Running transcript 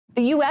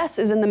The US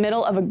is in the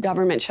middle of a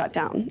government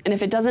shutdown, and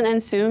if it doesn't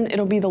end soon,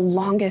 it'll be the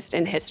longest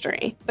in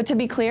history. But to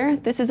be clear,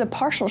 this is a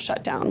partial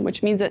shutdown,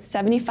 which means that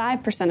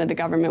 75% of the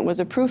government was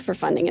approved for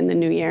funding in the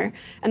new year,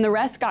 and the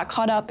rest got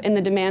caught up in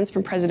the demands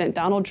from President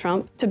Donald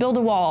Trump to build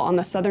a wall on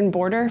the southern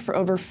border for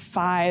over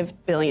 $5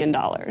 billion.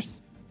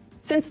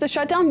 Since the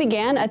shutdown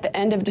began at the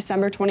end of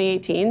December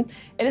 2018,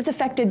 it has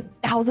affected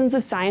thousands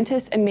of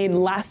scientists and made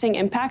lasting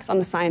impacts on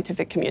the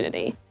scientific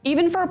community.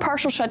 Even for a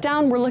partial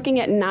shutdown, we're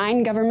looking at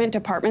 9 government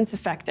departments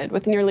affected,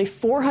 with nearly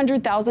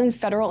 400,000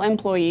 federal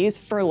employees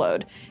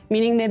furloughed,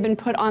 meaning they've been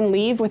put on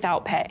leave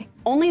without pay.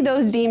 Only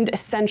those deemed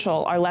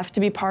essential are left to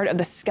be part of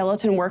the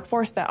skeleton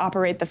workforce that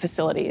operate the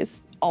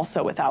facilities,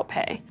 also without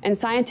pay. And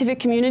scientific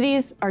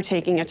communities are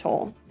taking a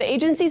toll. The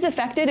agencies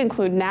affected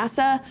include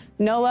NASA,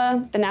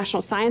 NOAA, the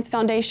National Science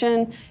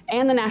Foundation,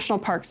 and the National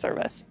Park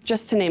Service,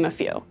 just to name a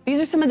few.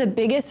 These are some of the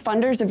biggest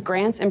funders of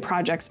grants and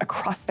projects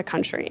across the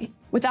country.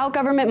 Without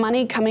government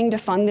money coming to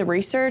fund the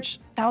research,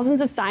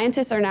 thousands of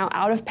scientists are now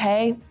out of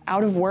pay,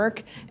 out of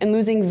work, and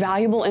losing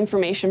valuable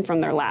information from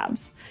their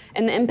labs.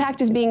 And the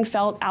impact is being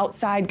felt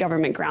outside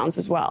government grounds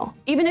as well.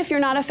 Even if you're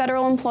not a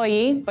federal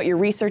employee, but your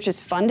research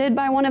is funded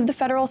by one of the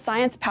federal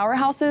science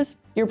powerhouses,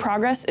 your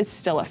progress is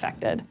still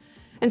affected.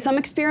 And some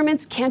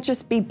experiments can't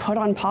just be put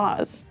on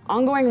pause.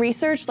 Ongoing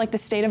research, like the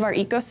state of our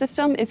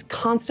ecosystem, is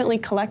constantly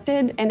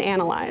collected and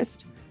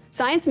analyzed.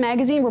 Science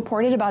magazine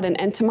reported about an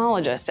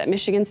entomologist at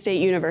Michigan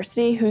State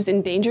University whose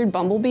endangered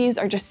bumblebees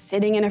are just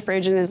sitting in a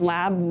fridge in his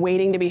lab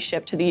waiting to be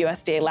shipped to the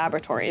USDA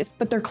laboratories,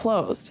 but they're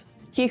closed.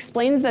 He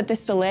explains that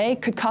this delay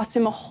could cost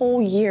him a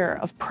whole year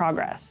of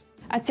progress.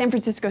 At San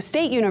Francisco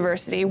State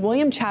University,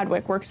 William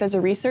Chadwick works as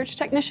a research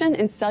technician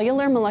in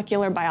cellular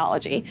molecular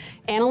biology,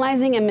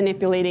 analyzing and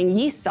manipulating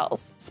yeast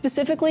cells,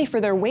 specifically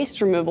for their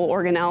waste removal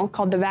organelle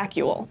called the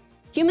vacuole.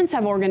 Humans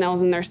have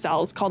organelles in their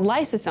cells called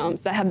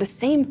lysosomes that have the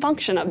same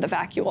function of the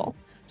vacuole.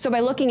 So by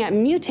looking at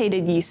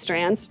mutated yeast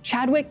strands,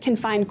 Chadwick can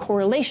find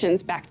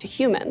correlations back to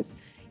humans,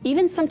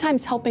 even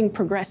sometimes helping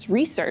progress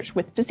research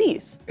with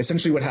disease.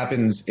 Essentially what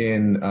happens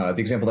in the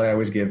example that I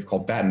always give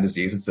called Batten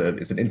disease,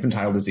 it's an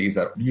infantile disease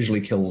that usually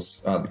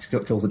kills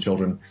the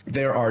children.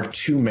 There are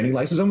too many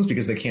lysosomes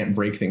because they can't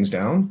break things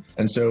down.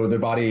 And so the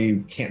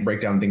body can't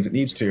break down things it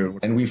needs to.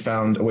 And we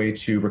found a way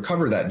to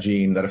recover that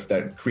gene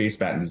that creates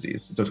Batten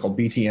disease. So it's called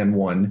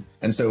BTN1.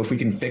 And so if we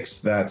can fix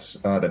that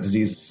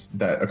disease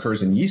that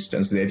occurs in yeast,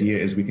 and so the idea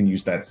is we can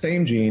use that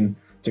same gene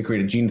to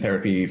create a gene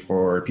therapy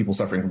for people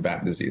suffering from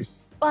Batten disease.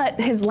 But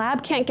his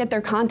lab can't get their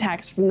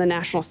contacts from the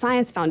National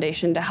Science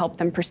Foundation to help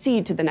them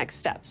proceed to the next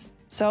steps.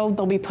 So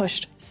they'll be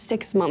pushed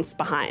 6 months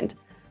behind.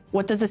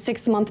 What does a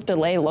 6-month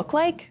delay look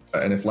like?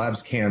 And if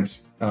labs can't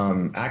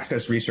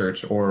access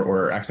research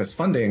or access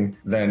funding,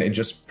 then it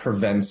just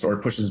prevents or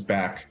pushes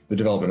back the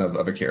development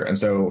of a cure. And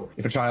so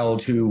if a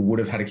child who would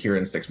have had a cure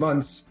in 6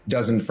 months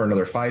doesn't for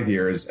another 5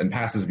 years and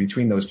passes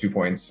between those 2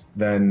 points,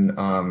 then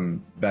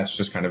that's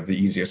just kind of the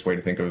easiest way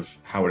to think of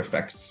how it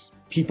affects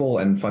people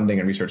and funding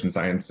and research and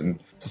science and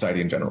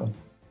society in general.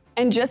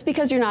 And just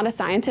because you're not a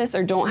scientist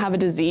or don't have a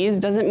disease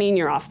doesn't mean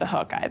you're off the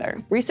hook either.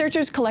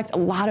 Researchers collect a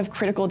lot of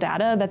critical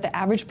data that the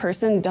average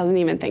person doesn't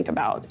even think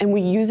about, and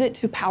we use it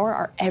to power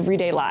our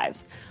everyday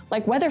lives,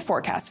 like weather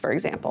forecasts, for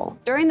example.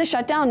 During the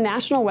shutdown,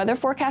 national weather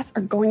forecasts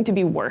are going to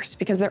be worse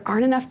because there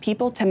aren't enough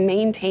people to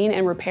maintain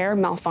and repair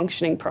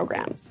malfunctioning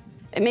programs.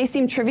 It may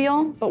seem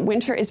trivial, but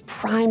winter is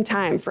prime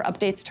time for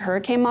updates to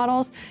hurricane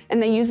models,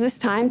 and they use this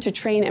time to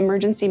train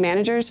emergency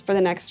managers for the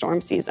next storm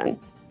season.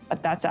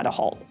 But that's at a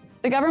halt.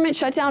 The government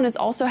shutdown is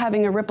also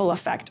having a ripple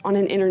effect on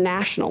an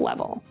international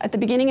level. At the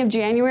beginning of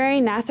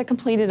January, NASA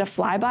completed a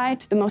flyby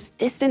to the most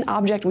distant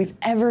object we've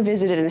ever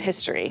visited in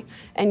history,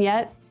 and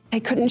yet they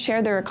couldn't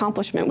share their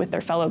accomplishment with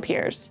their fellow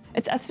peers.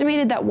 It's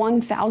estimated that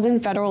 1,000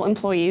 federal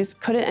employees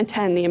couldn't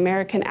attend the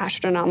American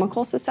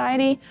Astronomical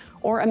Society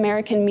or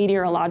American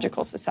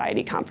Meteorological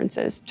Society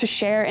conferences to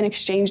share and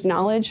exchange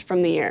knowledge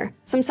from the year.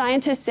 Some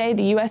scientists say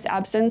the US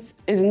absence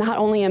is not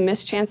only a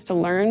missed chance to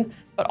learn,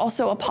 but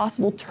also a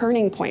possible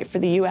turning point for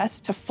the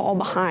US to fall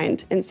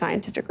behind in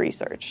scientific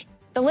research.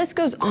 The list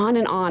goes on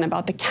and on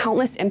about the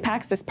countless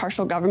impacts this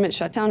partial government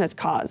shutdown has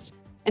caused.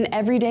 And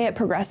every day it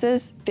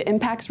progresses, the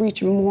impacts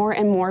reach more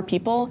and more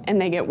people and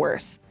they get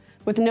worse.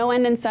 With no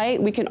end in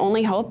sight, we can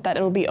only hope that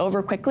it'll be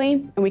over quickly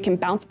and we can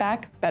bounce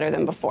back better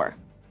than before.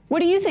 What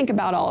do you think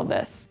about all of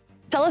this?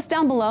 Tell us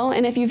down below,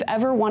 and if you've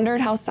ever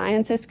wondered how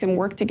scientists can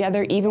work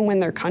together even when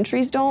their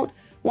countries don't,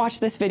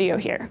 watch this video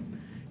here.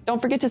 Don't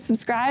forget to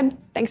subscribe.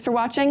 Thanks for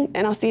watching,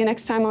 and I'll see you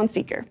next time on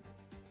Seeker.